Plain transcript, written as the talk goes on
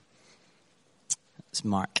It's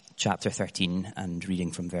Mark chapter 13 and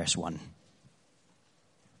reading from verse 1.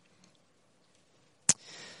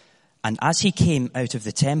 And as he came out of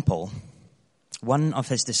the temple, one of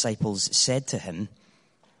his disciples said to him,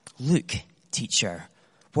 "Look, teacher,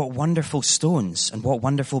 what wonderful stones and what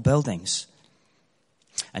wonderful buildings."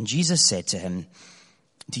 And Jesus said to him,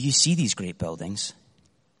 "Do you see these great buildings?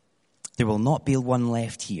 There will not be one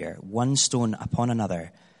left here, one stone upon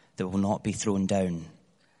another that will not be thrown down."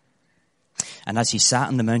 And as he sat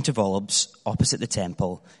on the Mount of Olives opposite the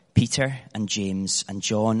temple, Peter and James and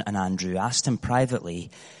John and Andrew asked him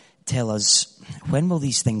privately, "Tell us, when will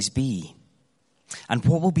these things be? And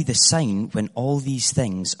what will be the sign when all these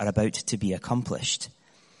things are about to be accomplished?"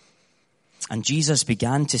 And Jesus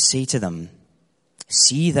began to say to them,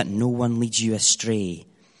 "See that no one leads you astray.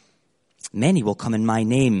 Many will come in my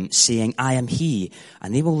name, saying, 'I am he,'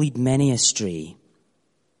 and they will lead many astray.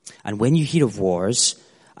 And when you hear of wars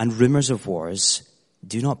and rumors of wars,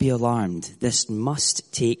 do not be alarmed. This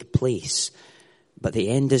must take place, but the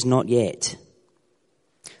end is not yet.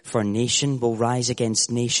 For nation will rise against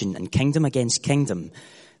nation, and kingdom against kingdom.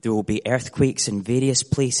 There will be earthquakes in various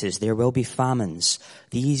places. There will be famines.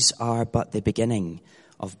 These are but the beginning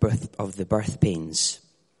of the birth pains.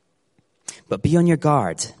 But be on your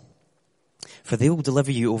guard, for they will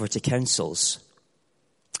deliver you over to councils,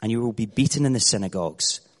 and you will be beaten in the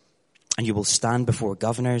synagogues, and you will stand before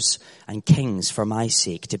governors and kings for my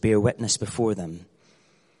sake to bear witness before them.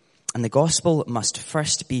 And the gospel must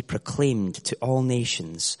first be proclaimed to all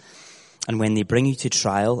nations. And when they bring you to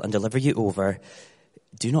trial and deliver you over,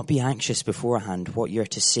 do not be anxious beforehand what you're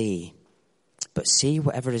to say, but say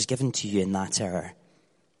whatever is given to you in that hour.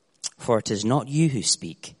 For it is not you who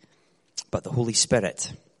speak, but the Holy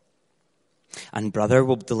Spirit. And brother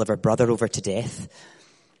will deliver brother over to death,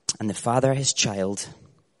 and the father his child,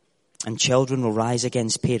 and children will rise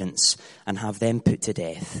against parents and have them put to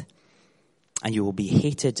death. And you will be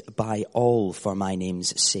hated by all for my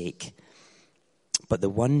name's sake. But the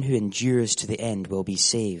one who endures to the end will be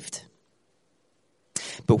saved.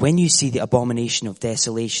 But when you see the abomination of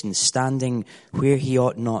desolation standing where he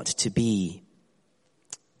ought not to be,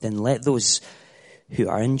 then let those who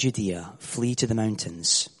are in Judea flee to the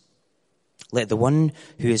mountains. Let the one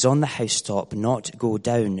who is on the housetop not go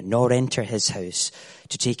down, nor enter his house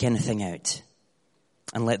to take anything out.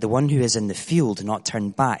 And let the one who is in the field not turn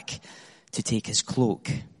back to take his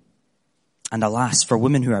cloak. And alas, for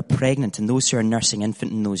women who are pregnant and those who are nursing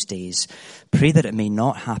infant in those days, pray that it may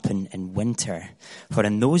not happen in winter. For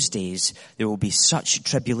in those days there will be such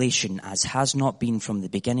tribulation as has not been from the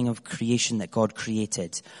beginning of creation that God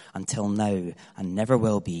created until now, and never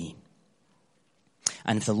will be.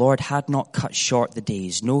 And if the Lord had not cut short the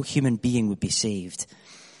days, no human being would be saved.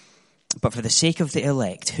 But for the sake of the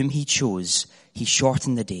elect, whom he chose, he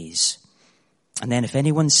shortened the days. And then if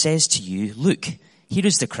anyone says to you, 'Look, here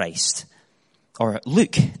is the Christ,' or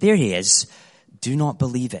 'Look, there he is,' do not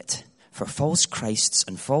believe it. For false Christs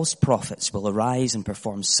and false prophets will arise and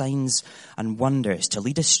perform signs and wonders to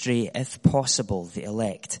lead astray, if possible, the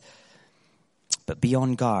elect. But be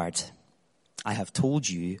on guard. I have told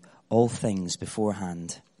you all things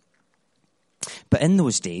beforehand. But in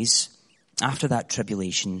those days, after that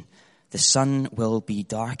tribulation, the sun will be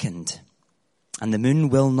darkened, and the moon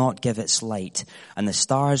will not give its light, and the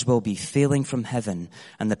stars will be failing from heaven,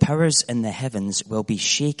 and the powers in the heavens will be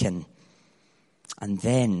shaken. And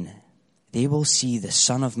then they will see the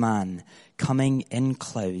Son of Man coming in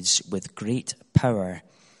clouds with great power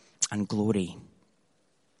and glory.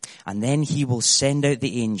 And then he will send out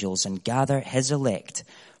the angels and gather his elect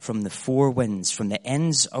from the four winds, from the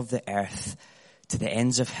ends of the earth to the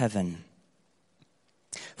ends of heaven.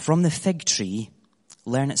 From the fig tree,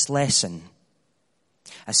 learn its lesson.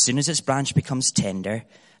 As soon as its branch becomes tender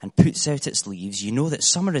and puts out its leaves, you know that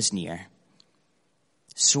summer is near.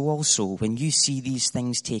 So also, when you see these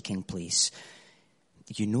things taking place,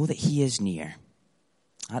 you know that he is near,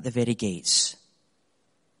 at the very gates.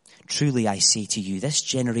 Truly, I say to you, this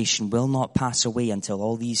generation will not pass away until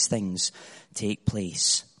all these things take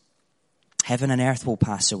place. Heaven and earth will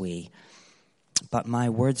pass away, but my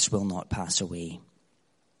words will not pass away.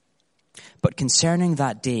 But concerning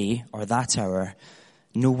that day or that hour,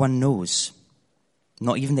 no one knows,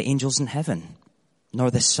 not even the angels in heaven, nor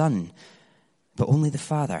the Son, but only the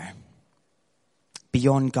Father. Be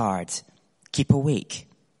on guard, keep awake,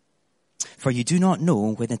 for you do not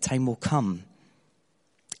know when the time will come.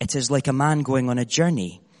 It is like a man going on a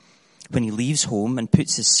journey, when he leaves home and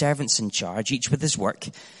puts his servants in charge, each with his work,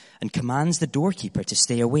 and commands the doorkeeper to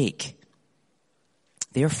stay awake.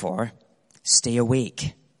 Therefore, stay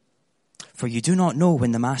awake, for you do not know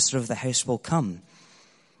when the master of the house will come,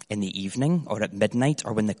 in the evening or at midnight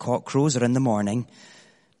or when the cock crows or in the morning,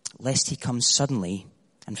 lest he comes suddenly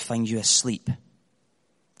and find you asleep.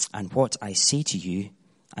 And what I say to you,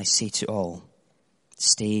 I say to all,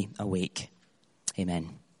 stay awake. Amen.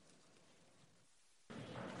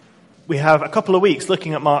 We have a couple of weeks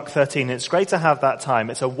looking at Mark 13. It's great to have that time.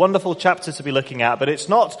 It's a wonderful chapter to be looking at, but it's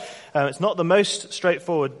not the most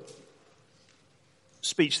straightforward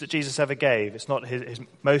speech that Jesus ever gave. It's not his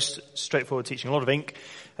most straightforward teaching. A lot of ink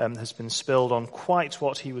has been spilled on quite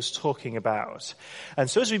what he was talking about. And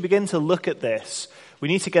so as we begin to look at this, we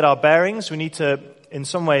need to get our bearings. We need to, in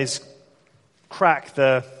some ways, crack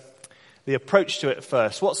the approach to it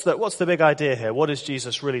first. What's the big idea here? What is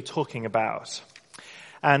Jesus really talking about?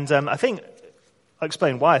 And I think, I'll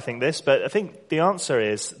explain why I think this, but I think the answer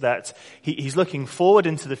is that he's looking forward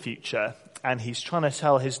into the future and he's trying to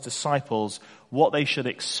tell his disciples what they should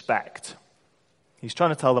expect. He's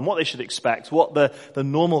trying to tell them what they should expect, what the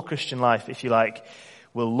normal Christian life, if you like,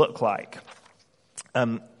 will look like.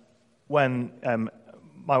 When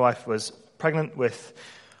my wife was pregnant with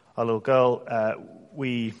our little girl,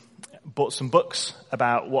 we bought some books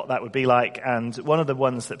about what that would be like, and one of the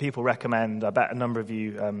ones that people recommend, I bet a number of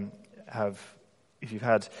you have, if you've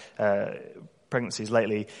had pregnancies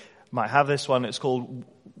lately, might have this one. It's called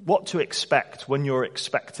What to Expect When You're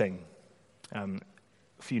Expecting. A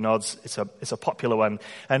few nods. It's a popular one.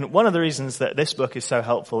 And one of the reasons that this book is so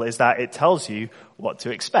helpful is that it tells you what to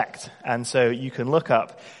expect. And so you can look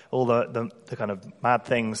up all the kind of mad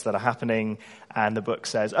things that are happening, and the book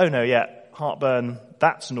says, oh no, yeah, heartburn,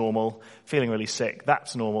 that's normal. Feeling really sick,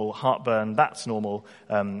 that's normal. Heartburn, that's normal.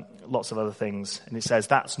 Lots of other things. And it says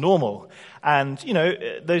that's normal. And,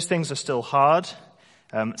 those things are still hard,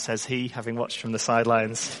 says he, having watched from the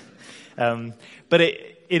sidelines. But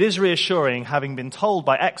it is reassuring, having been told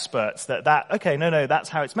by experts that that's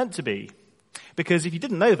how it's meant to be. Because if you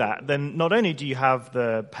didn't know that, then not only do you have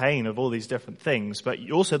the pain of all these different things, but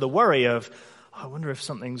also the worry of, I wonder if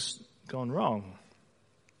something's gone wrong.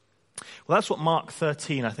 Well, that's what Mark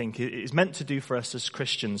 13, I think, is meant to do for us as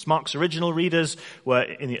Christians. Mark's original readers were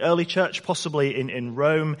in the early church, possibly in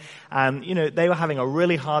Rome, and, they were having a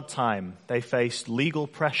really hard time. They faced legal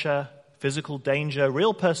pressure, physical danger,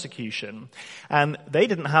 real persecution, and they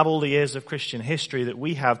didn't have all the years of Christian history that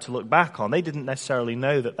we have to look back on. They didn't necessarily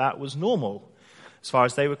know that was normal. As far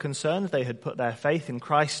as they were concerned, they had put their faith in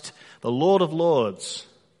Christ, the Lord of Lords,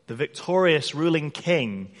 the victorious ruling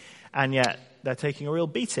king, and yet they're taking a real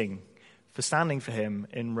beating for standing for him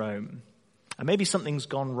in Rome. And maybe something's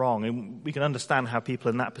gone wrong, and we can understand how people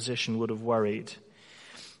in that position would have worried.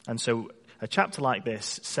 And so a chapter like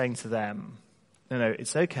this saying to them, no,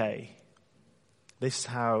 it's okay. This is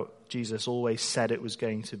how Jesus always said it was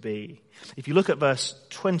going to be. If you look at verse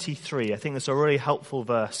 23, I think that's a really helpful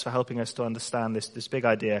verse for helping us to understand this big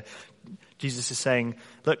idea. Jesus is saying,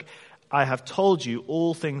 look, I have told you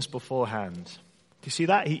all things beforehand. Do you see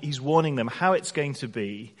that? He's warning them how it's going to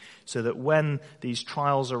be so that when these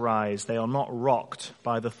trials arise, they are not rocked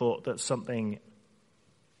by the thought that something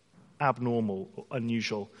abnormal or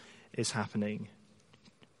unusual is happening.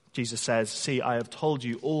 Jesus says, see, I have told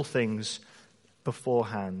you all things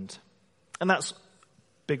beforehand. And that's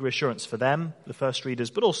big reassurance for them, the first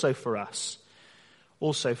readers, but also for us.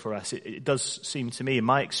 Also for us. It does seem to me, in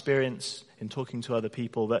my experience, in talking to other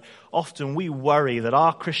people, that often we worry that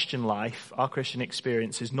our Christian life, our Christian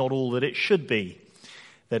experience is not all that it should be.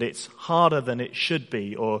 That it's harder than it should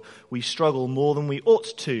be, or we struggle more than we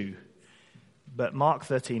ought to. But Mark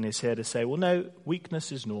 13 is here to say, well, no,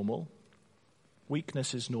 weakness is normal.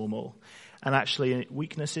 Weakness is normal. And actually,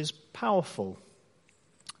 weakness is powerful.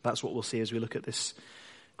 That's what we'll see as we look at this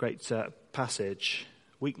great passage.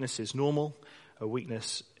 Weakness is normal. A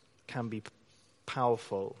weakness can be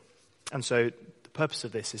powerful. And so the purpose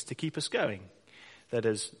of this is to keep us going. That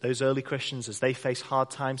as those early Christians, as they face hard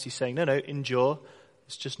times, he's saying, no, endure.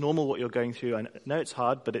 It's just normal what you're going through. I know it's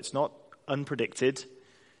hard, but it's not unpredicted.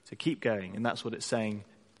 So keep going. And that's what it's saying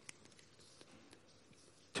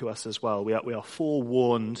to us as well. We are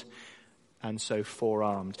forewarned and so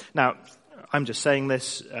forearmed. Now, I'm just saying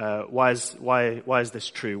this. Why is this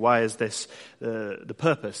true? Why is this the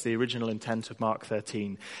purpose, the original intent of Mark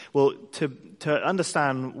 13? Well, to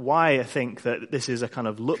understand why I think that this is a kind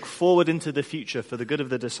of look forward into the future for the good of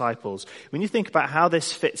the disciples, when you think about how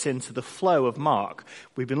this fits into the flow of Mark,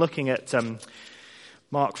 we've been looking at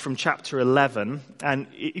Mark from chapter 11, and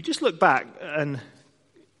you just look back, and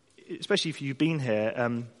especially if you've been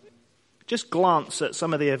here, just glance at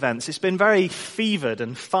some of the events. It's been very fevered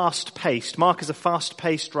and fast-paced. Mark is a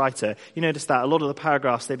fast-paced writer. You notice that a lot of the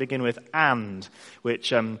paragraphs, they begin with "and,"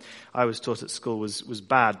 which I was taught at school was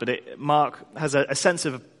bad. But Mark has a sense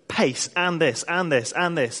of pace and this and this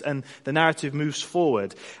and this, and the narrative moves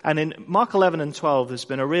forward. And in Mark 11 and 12, there's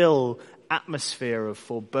been a real atmosphere of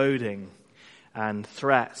foreboding and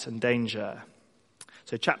threat and danger.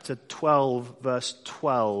 So chapter 12, verse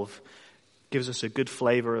 12, gives us a good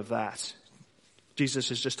flavor of that. Jesus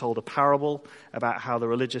has just told a parable about how the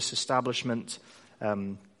religious establishment,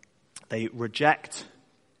 they reject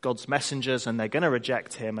God's messengers, and they're going to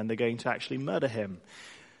reject him, and they're going to actually murder him.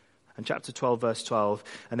 And chapter 12, verse 12,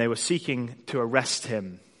 and they were seeking to arrest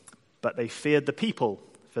him, but they feared the people,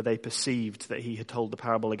 for they perceived that he had told the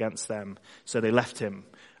parable against them. So they left him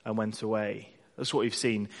and went away. That's what we've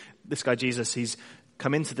seen. This guy Jesus, he's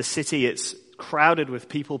come into the city. It's crowded with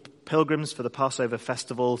people, pilgrims for the Passover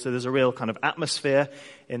festival. So there's a real kind of atmosphere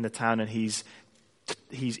in the town, and he's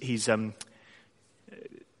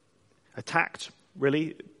attacked,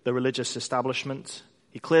 really, the religious establishment.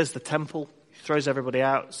 He clears the temple, throws everybody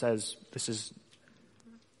out, says, this is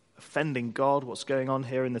offending God, what's going on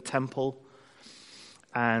here in the temple.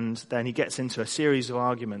 And then he gets into a series of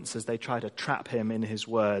arguments as they try to trap him in his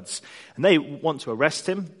words. And they want to arrest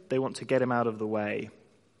him. They want to get him out of the way.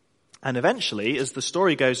 And eventually, as the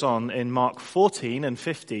story goes on in Mark 14 and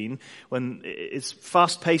 15, when it's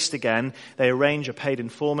fast-paced again, they arrange a paid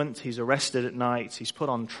informant. He's arrested at night. He's put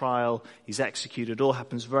on trial. He's executed. It all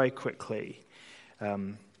happens very quickly.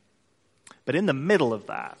 But in the middle of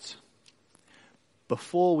that,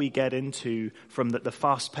 before we get into, from the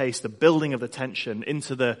fast pace, the building of the tension,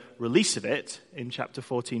 into the release of it in chapter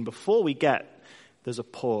 14, before we get, there's a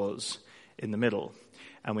pause in the middle.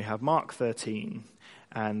 And we have Mark 13.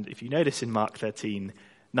 And if you notice in Mark 13,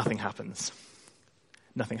 nothing happens.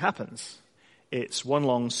 Nothing happens. It's one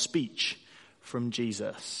long speech from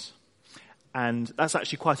Jesus. And that's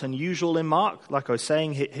actually quite unusual in Mark. Like I was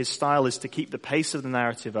saying, his style is to keep the pace of the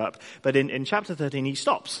narrative up. But in chapter 13, he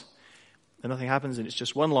stops. And nothing happens, and it's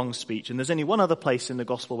just one long speech. And there's only one other place in the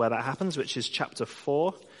gospel where that happens, which is chapter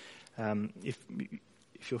 4.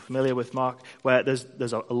 If you're familiar with Mark, where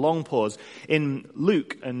there's a long pause. In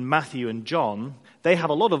Luke and Matthew and John, they have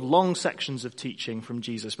a lot of long sections of teaching from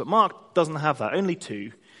Jesus. But Mark doesn't have that, only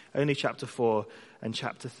two. Only chapter 4 and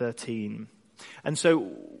chapter 13. And so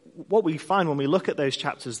what we find when we look at those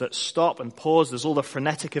chapters that stop and pause, there's all the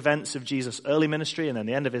frenetic events of Jesus' early ministry and then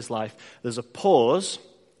the end of his life. There's a pause.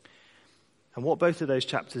 And what both of those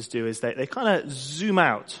chapters do is they kind of zoom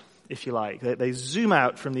out, if you like. They zoom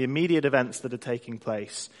out from the immediate events that are taking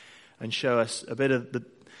place and show us a bit of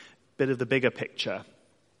the bigger picture.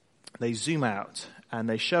 They zoom out and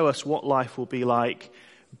they show us what life will be like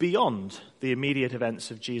beyond the immediate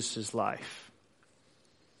events of Jesus' life,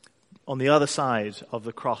 on the other side of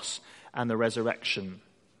the cross and the resurrection.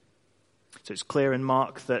 So it's clear in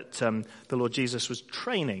Mark that the Lord Jesus was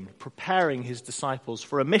preparing his disciples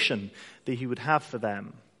for a mission that he would have for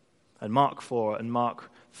them. And Mark 4 and Mark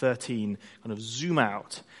 13 kind of zoom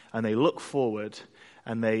out and they look forward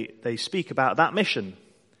and they speak about that mission.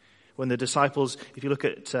 When the disciples, if you look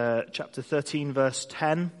at chapter 13, verse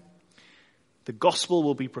 10, the gospel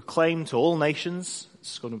will be proclaimed to all nations.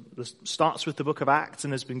 This starts with the book of Acts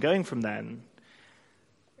and has been going from then.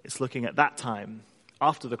 It's looking at that time,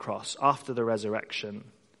 after the cross, after the resurrection,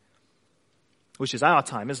 which is our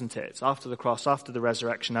time, isn't it? It's after the cross, after the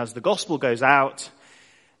resurrection, as the gospel goes out,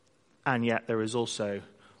 and yet there is also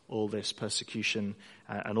all this persecution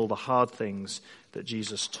and all the hard things that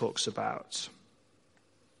Jesus talks about.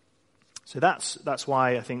 So that's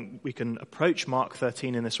why I think we can approach Mark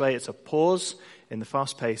 13 in this way. It's a pause in the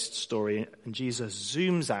fast-paced story, and Jesus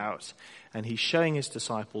zooms out, and he's showing his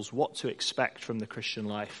disciples what to expect from the Christian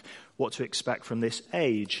life, what to expect from this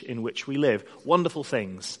age in which we live. Wonderful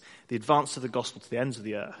things, the advance of the gospel to the ends of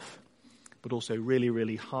the earth, but also really,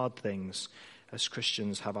 really hard things as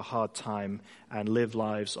Christians have a hard time and live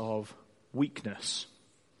lives of weakness.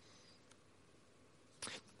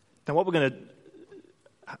 Now, what we're going to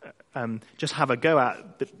just have a go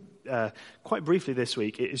at quite briefly this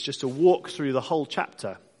week is just to walk through the whole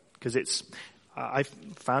chapter, because I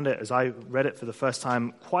found it, as I read it for the first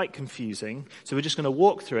time, quite confusing. So we're just going to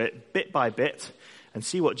walk through it bit by bit and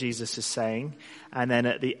see what Jesus is saying. And then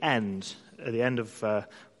at the end of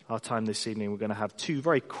our time this evening, we're going to have two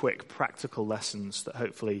very quick practical lessons that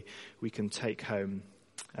hopefully we can take home.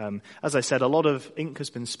 As I said, a lot of ink has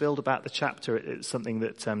been spilled about the chapter. It's something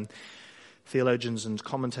that theologians and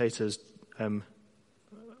commentators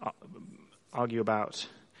argue about.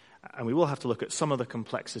 And we will have to look at some of the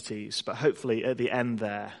complexities, but hopefully at the end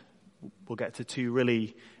there, we'll get to two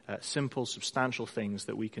really simple, substantial things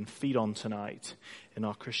that we can feed on tonight in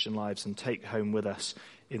our Christian lives and take home with us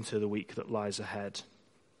into the week that lies ahead.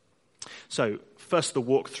 So, first the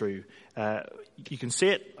walkthrough. You can see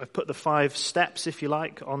it. I've put the 5 steps, if you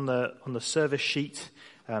like, on the service sheet.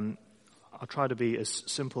 I'll try to be as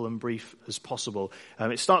simple and brief as possible.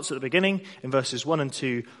 It starts at the beginning in verses 1 and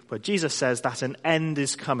 2, where Jesus says that an end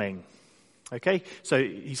is coming. Okay, so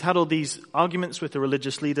he's had all these arguments with the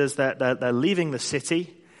religious leaders. They're leaving the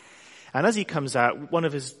city, and as he comes out, one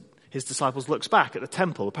of his disciples looks back at the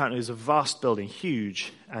temple. Apparently it's a vast building,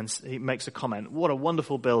 huge, and he makes a comment, "What a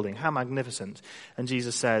wonderful building, how magnificent." And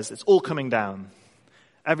Jesus says, "It's all coming down.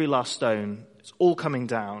 Every last stone, it's all coming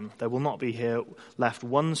down. There will not be here left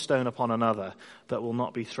one stone upon another that will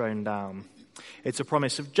not be thrown down." It's a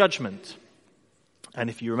promise of judgment. And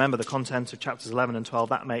if you remember the content of chapters 11 and 12,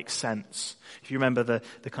 that makes sense. If you remember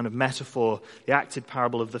the kind of metaphor, the acted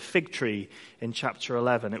parable of the fig tree in chapter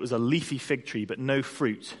 11, it was a leafy fig tree but no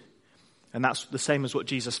fruit. And that's the same as what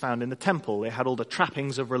Jesus found in the temple. It had all the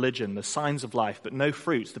trappings of religion, the signs of life, but no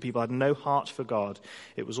fruit. The people had no heart for God.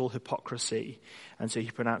 It was all hypocrisy. And so he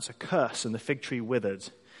pronounced a curse and the fig tree withered.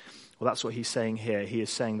 Well, that's what he's saying here. He is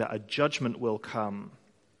saying that a judgment will come.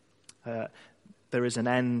 There is an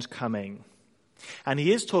end coming. And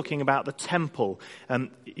he is talking about the temple.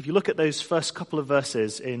 If you look at those first couple of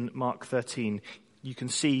verses in Mark 13, you can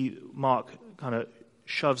see Mark kind of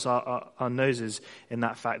shoves our noses in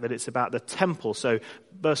that fact that it's about the temple. So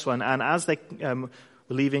verse 1, and as they were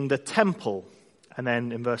leaving the temple, and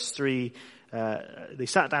then in verse 3, they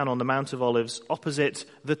sat down on the Mount of Olives opposite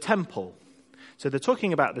the temple. So they're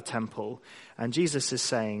talking about the temple, and Jesus is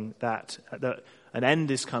saying that an end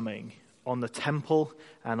is coming on the temple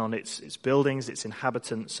and on its buildings, its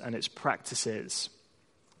inhabitants, and its practices.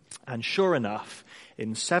 And sure enough,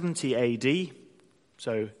 in 70 AD,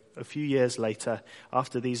 so a few years later,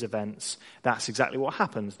 after these events, that's exactly what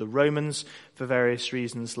happens. The Romans, for various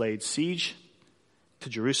reasons, laid siege to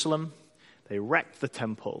Jerusalem. They wrecked the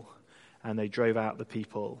temple, and they drove out the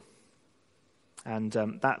people. And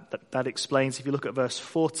that explains, if you look at verse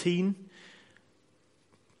 14,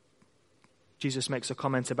 Jesus makes a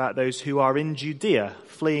comment about those who are in Judea,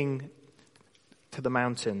 fleeing to the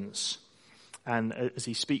mountains. And as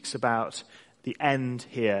he speaks about the end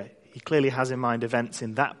here, he clearly has in mind events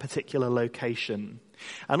in that particular location.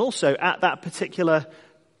 And also at that particular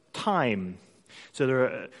time. So there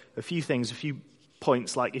are a few things, a few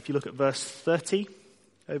points, like if you look at verse 30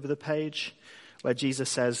 over the page, where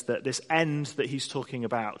Jesus says that this end that he's talking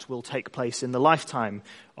about will take place in the lifetime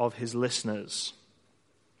of his listeners.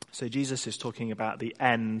 So Jesus is talking about the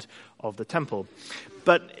end of the temple.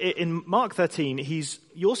 But in Mark 13,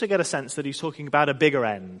 you also get a sense that he's talking about a bigger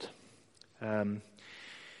end.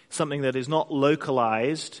 Something that is not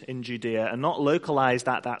localized in Judea and not localized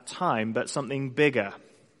at that time, but something bigger.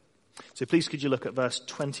 So please could you look at verse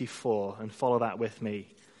 24 and follow that with me.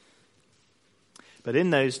 But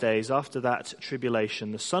in those days, after that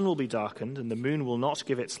tribulation, the sun will be darkened, and the moon will not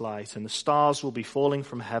give its light, and the stars will be falling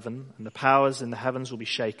from heaven, and the powers in the heavens will be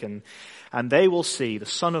shaken, and they will see the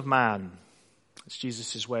Son of Man. That's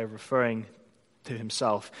Jesus' way of referring to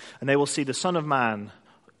himself. And they will see the Son of Man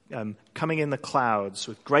coming in the clouds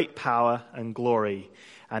with great power and glory,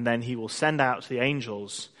 and then he will send out the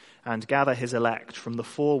angels and gather his elect from the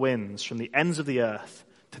four winds, from the ends of the earth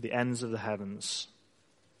to the ends of the heavens.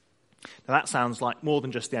 Now that sounds like more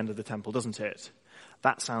than just the end of the temple, doesn't it?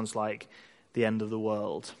 That sounds like the end of the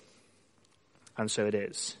world. And so it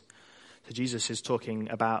is. So Jesus is talking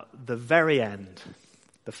about the very end,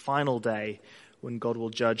 the final day when God will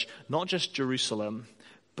judge not just Jerusalem,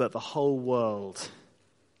 but the whole world.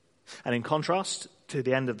 And in contrast to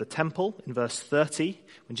the end of the temple, in verse 30,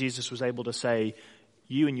 when Jesus was able to say,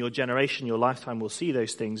 you and your generation, your lifetime will see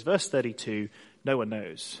those things, verse 32, no one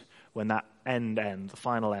knows when that end, the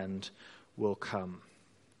final end, will come.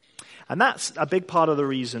 And that's a big part of the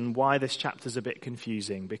reason why this chapter is a bit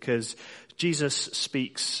confusing, because Jesus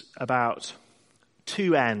speaks about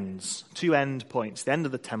two end points, the end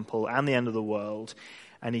of the temple and the end of the world,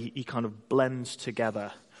 and he kind of blends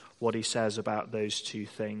together what he says about those two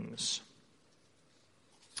things.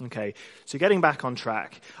 Okay, so getting back on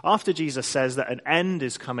track, after Jesus says that an end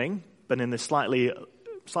is coming, but in this slightly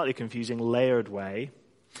confusing, layered way,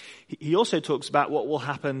 he also talks about what will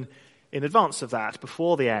happen in advance of that,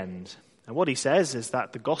 before the end. And what he says is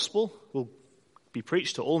that the gospel will be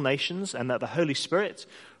preached to all nations, and that the Holy Spirit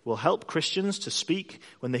will help Christians to speak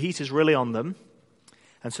when the heat is really on them.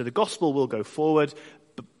 And so the gospel will go forward,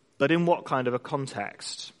 but in what kind of a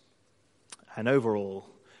context? And overall,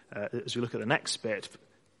 as we look at the next bit,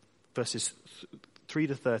 verses 3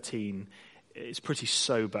 to 13, it's pretty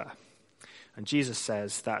sober. And Jesus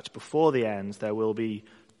says that before the end there will be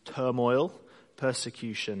turmoil,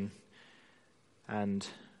 persecution, and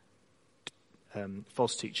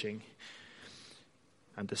false teaching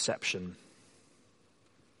and deception.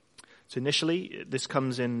 So initially, this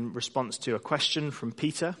comes in response to a question from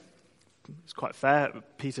Peter. It's quite fair.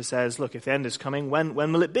 Peter says, look, if the end is coming, when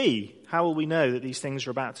will it be? How will we know that these things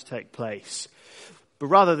are about to take place? But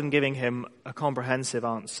rather than giving him a comprehensive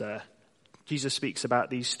answer, Jesus speaks about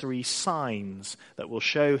these 3 signs that will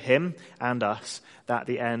show him and us that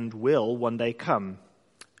the end will one day come.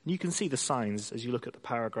 And you can see the signs as you look at the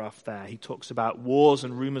paragraph there. He talks about wars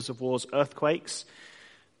and rumors of wars, earthquakes.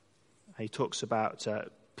 He talks about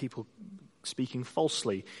people speaking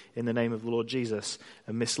falsely in the name of the Lord Jesus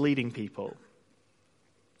and misleading people.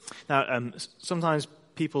 Now, sometimes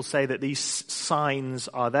people say that these signs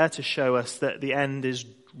are there to show us that the end is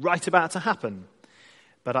right about to happen.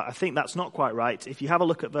 But I think that's not quite right. If you have a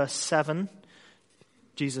look at verse 7,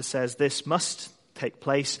 Jesus says this must take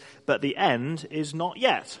place, but the end is not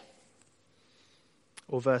yet.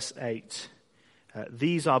 Or verse 8,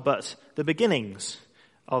 these are but the beginnings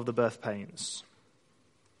of the birth pains.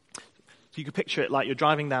 So you could picture it like you're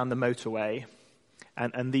driving down the motorway,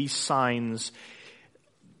 and these signs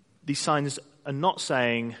are not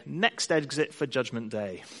saying next exit for Judgment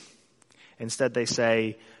Day. Instead, they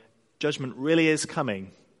say judgment really is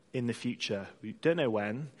coming in the future. We don't know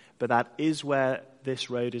when, but that is where this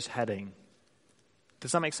road is heading.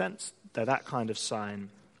 Does that make sense? They're that kind of sign.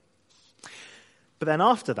 But then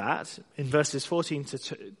after that, in verses 14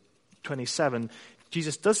 to 27,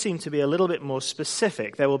 Jesus does seem to be a little bit more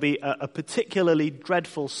specific. There will be a particularly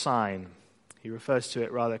dreadful sign. He refers to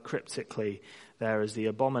it rather cryptically there as the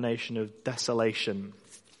abomination of desolation.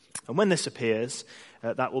 And when this appears,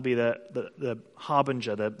 that will be the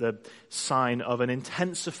harbinger, the sign of an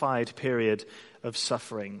intensified period of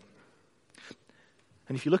suffering.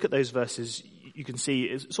 And if you look at those verses, you can see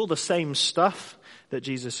it's all the same stuff that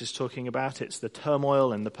Jesus is talking about. It's the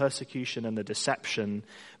turmoil and the persecution and the deception,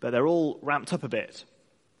 but they're all ramped up a bit.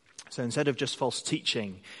 So instead of just false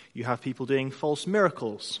teaching, you have people doing false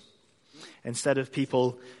miracles. Instead of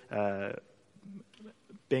people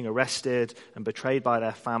being arrested and betrayed by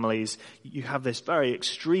their families, you have this very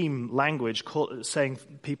extreme language saying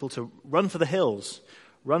people to run for the hills.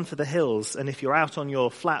 Run for the hills. And if you're out on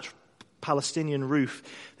your flat Palestinian roof,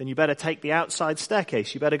 then you better take the outside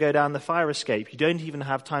staircase. You better go down the fire escape. You don't even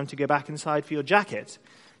have time to go back inside for your jacket.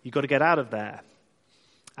 You've got to get out of there.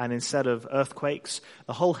 And instead of earthquakes,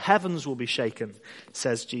 the whole heavens will be shaken,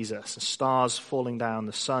 says Jesus. The stars falling down,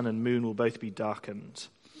 the sun and moon will both be darkened.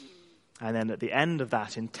 And then at the end of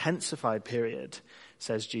that intensified period,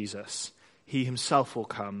 says Jesus, he himself will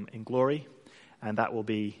come in glory, and that will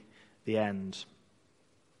be the end.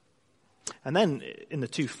 And then in the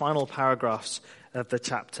 2 final paragraphs of the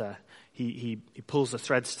chapter, he pulls the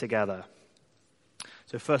threads together.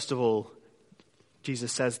 So first of all,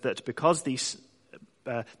 Jesus says that because of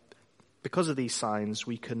these signs,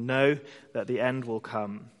 we can know that the end will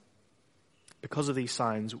come. Because of these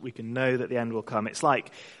signs, we can know that the end will come. It's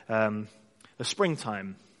like the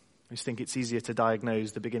springtime. I just think it's easier to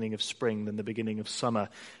diagnose the beginning of spring than the beginning of summer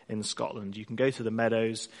in Scotland. You can go to the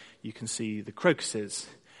meadows, you can see the crocuses,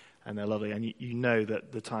 and they're lovely, and you know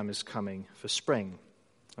that the time is coming for spring.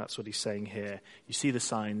 That's what he's saying here. You see the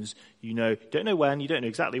signs, you know, don't know when, you don't know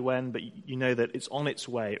exactly when, but you know that it's on its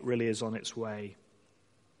way. It really is on its way.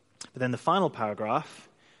 But then the final paragraph,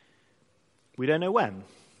 we don't know when,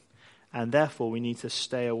 and therefore we need to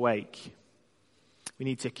stay awake. We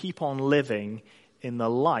need to keep on living in the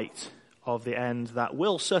light of the end that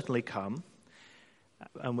will certainly come,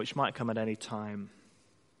 and which might come at any time.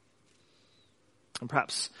 And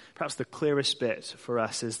perhaps the clearest bit for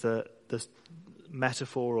us is the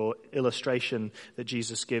metaphor or illustration that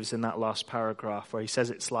Jesus gives in that last paragraph, where he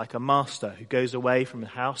says it's like a master who goes away from the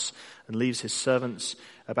house and leaves his servants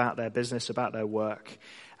about their business, about their work.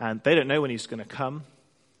 And they don't know when he's going to come.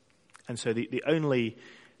 And so the only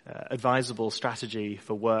advisable strategy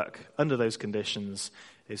for work under those conditions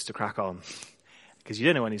is to crack on. Because you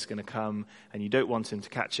don't know when he's going to come, and you don't want him to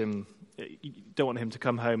catch him. You don't want him to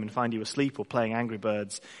come home and find you asleep or playing Angry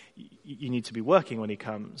Birds. You need to be working when he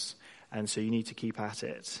comes, and so you need to keep at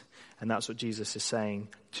it. And that's what Jesus is saying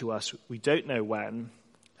to us. We don't know when,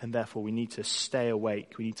 and therefore we need to stay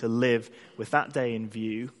awake. We need to live with that day in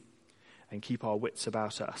view and keep our wits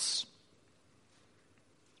about us.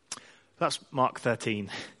 That's Mark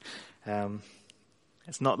 13.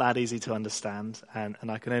 It's not that easy to understand,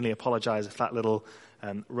 and I can only apologize if that little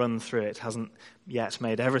run through it hasn't yet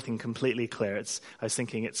made everything completely clear. I was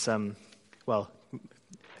thinking it's good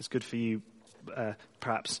for you,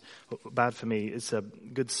 perhaps, bad for me. It's a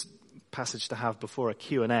good passage to have before a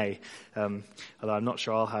Q&A, although I'm not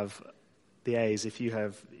sure I'll have the A's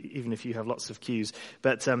even if you have lots of Q's.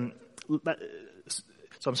 But so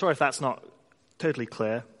I'm sorry if that's not totally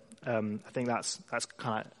clear. I think that's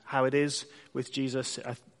kind of how it is with Jesus.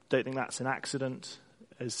 I don't think that's an accident.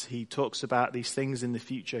 As he talks about these things in the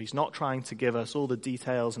future, he's not trying to give us all the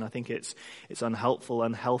details, and I think it's unhelpful,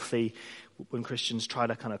 unhealthy when Christians try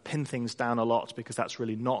to kind of pin things down a lot, because that's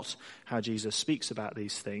really not how Jesus speaks about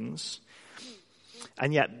these things.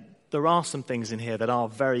 And yet there are some things in here that are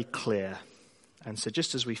very clear. And so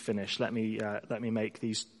just as we finish, let me make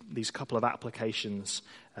these couple of applications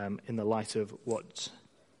in the light of what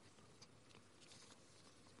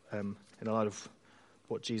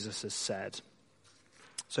Jesus has said.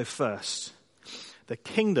 So first, the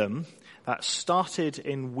kingdom that started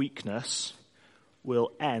in weakness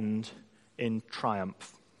will end in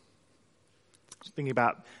triumph. Just thinking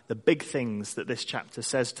about the big things that this chapter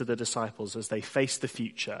says to the disciples as they face the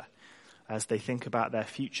future, as they think about their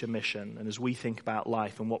future mission, and as we think about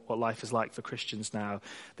life and what life is like for Christians now.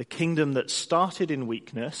 The kingdom that started in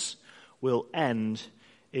weakness will end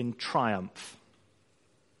in triumph.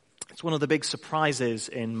 It's one of the big surprises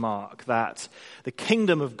in Mark that the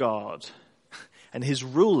kingdom of God and his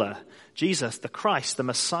ruler, Jesus, the Christ, the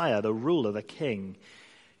Messiah, the ruler, the king,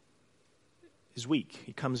 is weak.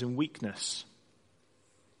 He comes in weakness.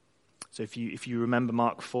 So if you remember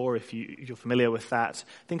Mark 4, if you're familiar with that,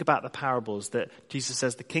 think about the parables that Jesus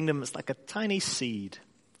says the kingdom is like a tiny seed.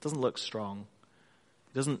 It doesn't look strong.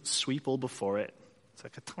 It doesn't sweep all before it. It's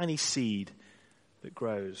like a tiny seed that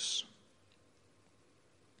grows.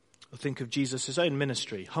 Or think of Jesus' own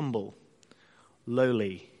ministry, humble,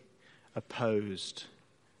 lowly, opposed.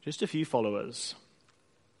 Just a few followers.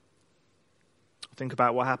 Think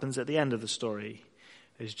about what happens at the end of the story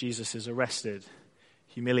as Jesus is arrested,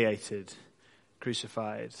 humiliated,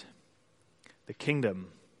 crucified. The kingdom,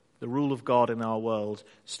 the rule of God in our world,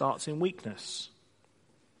 starts in weakness,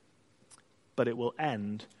 but it will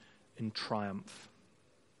end in triumph.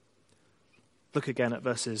 Look again at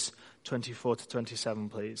verses 24 to 27,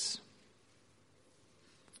 please.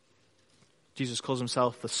 Jesus calls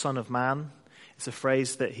himself the Son of Man. It's a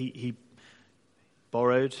phrase that he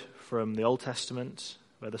borrowed from the Old Testament,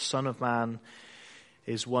 where the Son of Man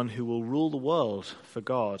is one who will rule the world for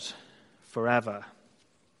God forever.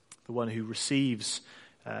 The one who receives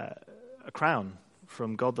a crown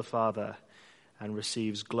from God the Father and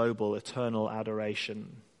receives global, eternal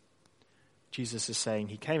adoration. Jesus is saying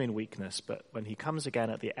he came in weakness, but when he comes again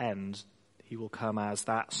at the end, he will come as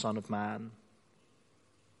that Son of Man.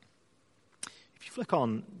 If you flick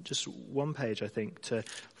on just one page, I think, to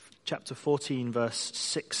chapter 14, verse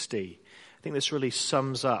 60, I think this really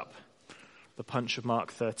sums up the punch of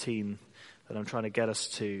Mark 13 that I'm trying to get us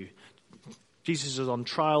to. Jesus is on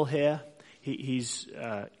trial here. He's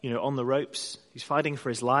on the ropes. He's fighting for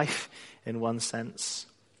his life in one sense.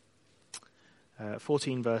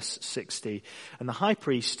 14 verse 60. And the high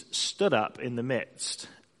priest stood up in the midst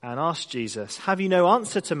and asked Jesus, "Have you no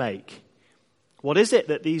answer to make? What is it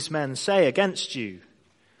that these men say against you?"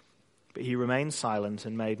 But he remained silent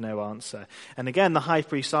and made no answer. And again the high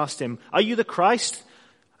priest asked him, "Are you the Christ?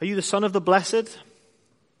 Are you the Son of the Blessed?"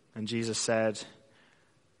 And Jesus said,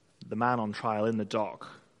 the man on trial in the dock,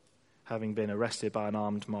 having been arrested by an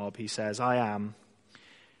armed mob, he says, "I am.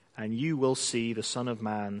 And you will see the Son of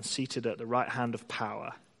Man seated at the right hand of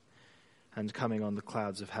power and coming on the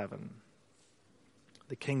clouds of heaven."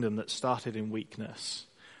 The kingdom that started in weakness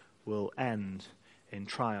will end in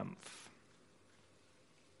triumph.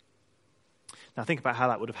 Now think about how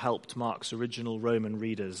that would have helped Mark's original Roman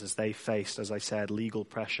readers as they faced, as I said, legal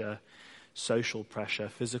pressure, social pressure,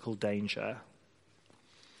 physical danger.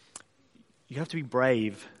 You have to be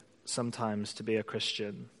brave sometimes to be a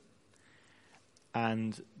Christian.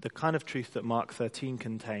 And the kind of truth that Mark 13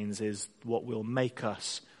 contains is what will make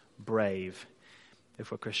us brave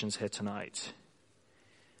if we're Christians here tonight.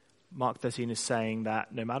 Mark 13 is saying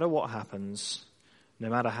that no matter what happens, no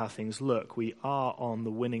matter how things look, we are on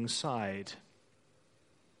the winning side.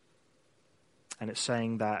 And it's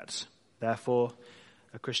saying that, therefore,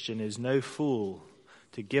 a Christian is no fool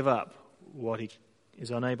to give up what he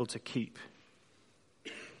is unable to keep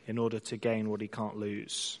in order to gain what he can't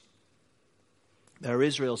lose. There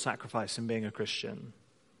is real sacrifice in being a Christian,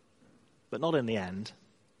 but not in the end.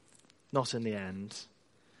 Not in the end.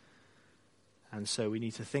 And so we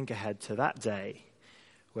need to think ahead to that day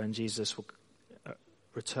when Jesus will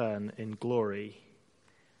return in glory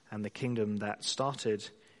and the kingdom that started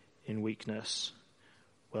in weakness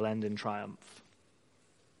will end in triumph.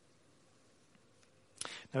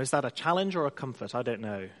 Now, is that a challenge or a comfort? I don't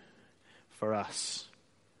know. For us,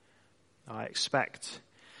 I expect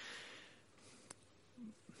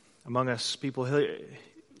Among us, people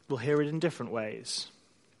will hear it in different ways.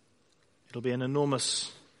 It'll be an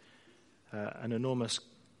enormous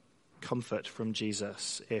comfort from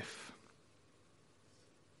Jesus if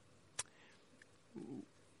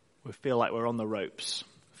we feel like we're on the ropes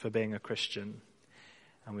for being a Christian,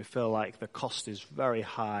 and we feel like the cost is very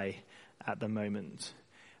high at the moment,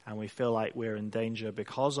 and we feel like we're in danger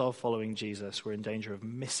because of following Jesus. We're in danger of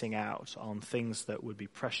missing out on things that would be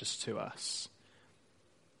precious to us.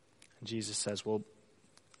 And Jesus says, well,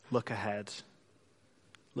 look ahead.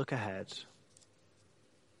 Look ahead.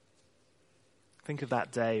 Think of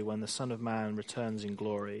that day when the Son of Man returns in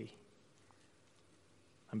glory,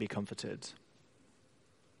 and be comforted.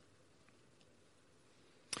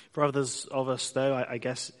 For others of us, though, I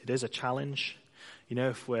guess it is a challenge. And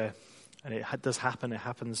it does happen, it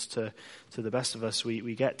happens to the best of us,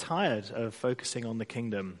 we get tired of focusing on the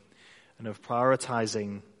kingdom and of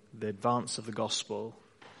prioritizing the advance of the gospel.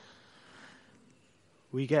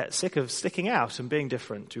 We get sick of sticking out and being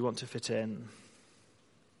different. We want to fit in.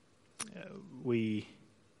 We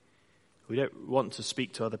don't want to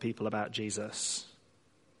speak to other people about Jesus.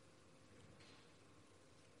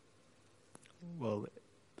 Well,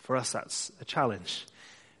 for us that's a challenge,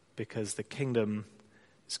 because the kingdom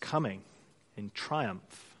is coming in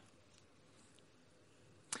triumph.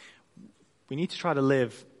 We need to try to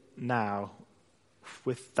live now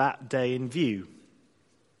with that day in view,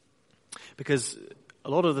 because a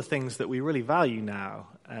lot of the things that we really value now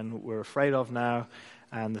and we're afraid of now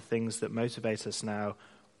and the things that motivate us now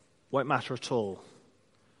won't matter at all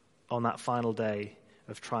on that final day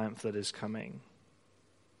of triumph that is coming.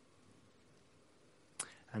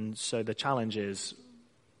 And so the challenge is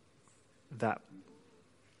that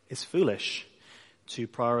it's foolish to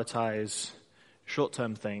prioritize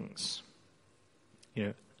short-term things.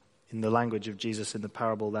 In the language of Jesus in the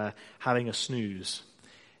parable there, having a snooze.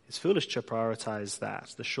 It's foolish to prioritize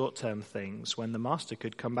that, the short-term things, when the master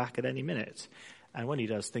could come back at any minute. And when he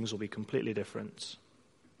does, things will be completely different.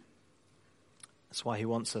 That's why he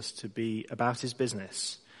wants us to be about his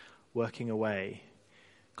business, working away,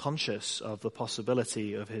 conscious of the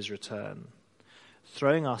possibility of his return,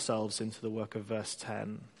 throwing ourselves into the work of verse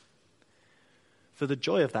 10. For the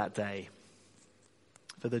joy of that day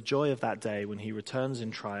when he returns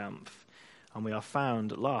in triumph, and we are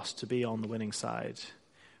found at last to be on the winning side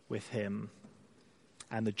with him,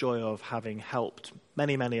 and the joy of having helped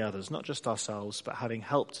many, many others, not just ourselves, but having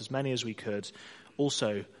helped as many as we could,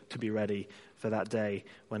 also to be ready for that day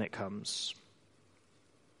when it comes.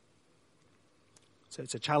 So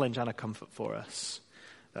it's a challenge and a comfort for us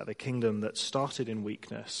that the kingdom that started in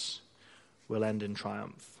weakness will end in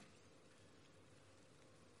triumph.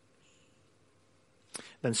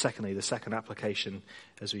 Then secondly, the second application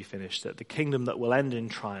as we finish, that the kingdom that will end in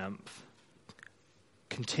triumph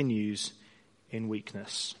continues in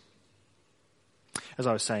weakness. As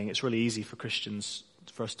I was saying, it's really easy for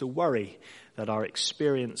us to worry that our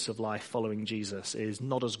experience of life following Jesus is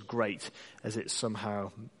not as great as it's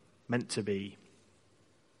somehow meant to be.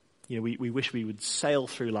 We wish we would sail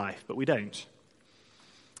through life, but we don't.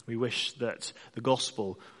 We wish that the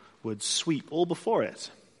gospel would sweep all before it,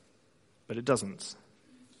 but it doesn't.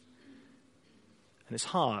 And it's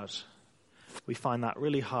hard. We find that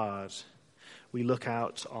really hard. We look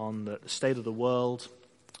out on the state of the world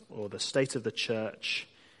or the state of the church,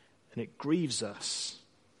 and it grieves us.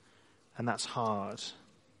 And that's hard.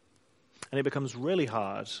 And it becomes really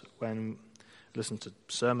hard when you listen to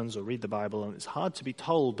sermons or read the Bible, and it's hard to be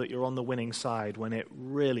told that you're on the winning side when it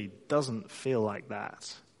really doesn't feel like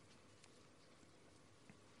that.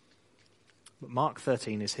 But Mark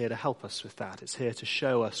 13 is here to help us with that. It's here to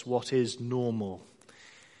show us what is normal.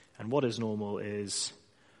 And what is normal is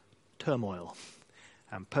turmoil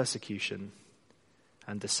and persecution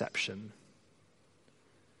and deception.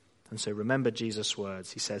 And so remember Jesus'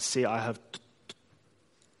 words. He says, "See, I have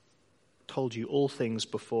told you all things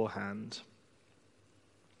beforehand."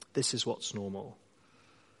 This is what's normal.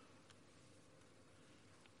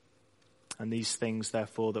 And these things,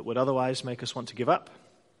 therefore, that would otherwise make us want to give up,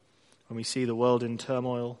 when we see the world in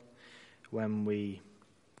turmoil, when we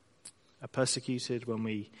are persecuted, when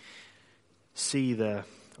we see the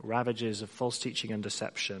ravages of false teaching and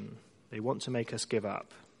deception, they want to make us give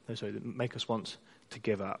up. They make us want to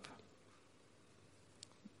give up.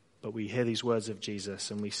 But we hear these words of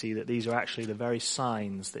Jesus and we see that these are actually the very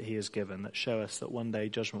signs that he has given that show us that one day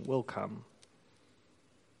judgment will come.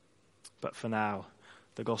 But for now,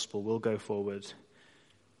 the gospel will go forward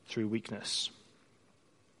through weakness.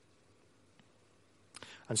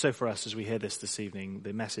 And so for us, as we hear this evening,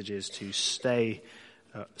 the message is to stay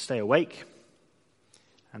awake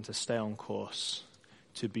and to stay on course,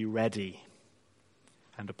 to be ready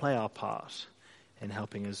and to play our part in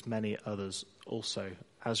helping as many others also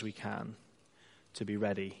as we can to be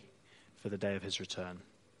ready for the day of his return.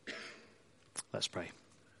 Let's pray.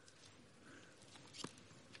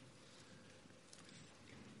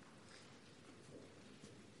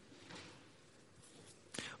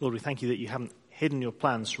 Lord, we thank you that you haven't hidden your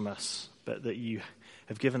plans from us, but that you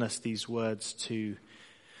have given us these words to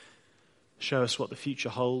show us what the future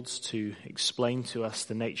holds, to explain to us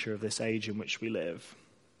the nature of this age in which we live.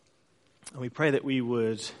 And we pray that we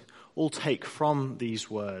would all take from these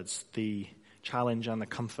words the challenge and the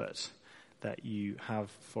comfort that you have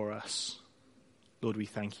for us. Lord, we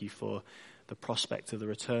thank you for the prospect of the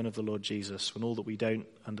return of the Lord Jesus, when all that we don't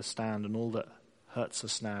understand and all that hurts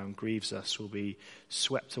us now and grieves us will be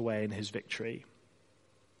swept away in his victory.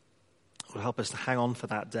 Lord, help us to hang on for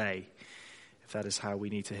that day, if that is how we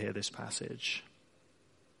need to hear this passage.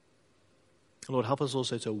 Lord, help us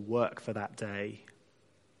also to work for that day,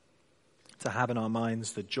 to have in our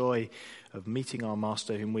minds the joy of meeting our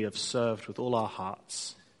Master whom we have served with all our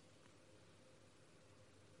hearts.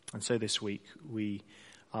 And so this week we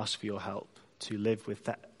ask for your help to live with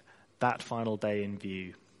that final day in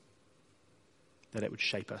view, that it would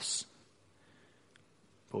shape us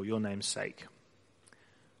for your name's sake.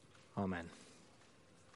 Amen.